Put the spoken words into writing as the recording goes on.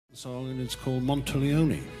song, and it's called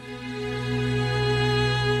Monteleone.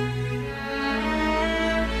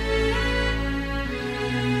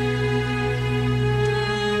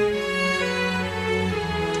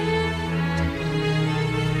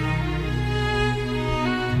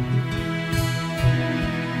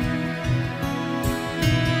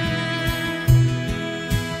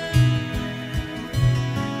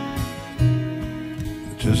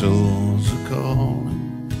 Chisels are calling.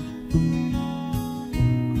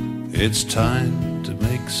 It's time to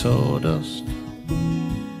make sawdust.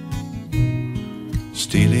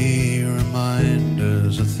 Steely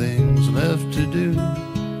reminders of things left to do.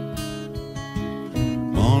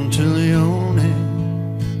 Monteleone,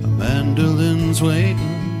 a mandolin's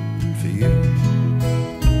waiting for you.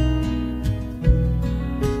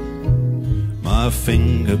 My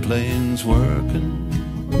finger plane's working.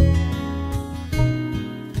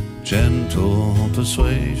 Gentle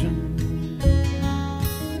persuasion.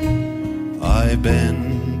 I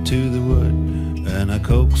bend to the wood and I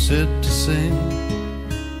coax it to sing.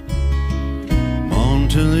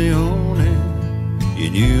 Monteleone,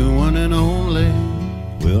 your new one and only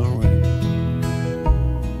will ring.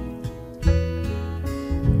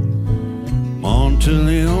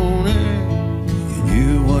 Monteleone, your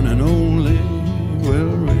new one and only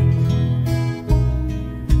will ring.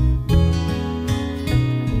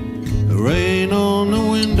 The rain on the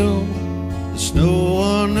window, the snow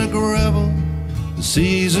on the gravel. The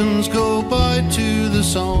seasons go by to the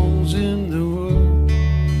songs in the world.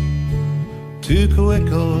 Too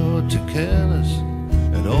quick or too careless,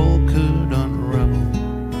 it all could unravel.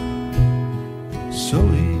 So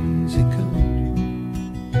easy could.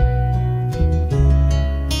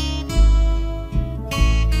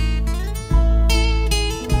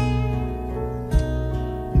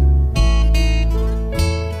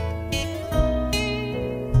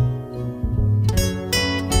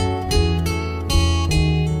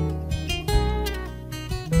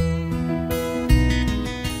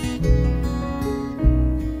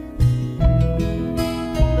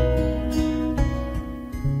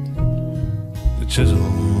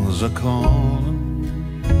 Chisels are calling.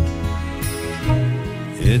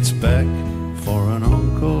 It's back for an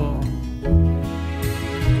encore.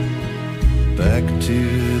 Back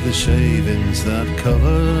to the shavings that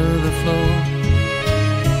cover the floor.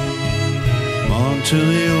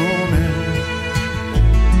 Monteleone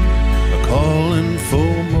are calling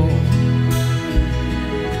for more.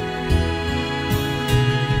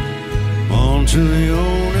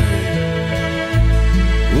 Monteleone,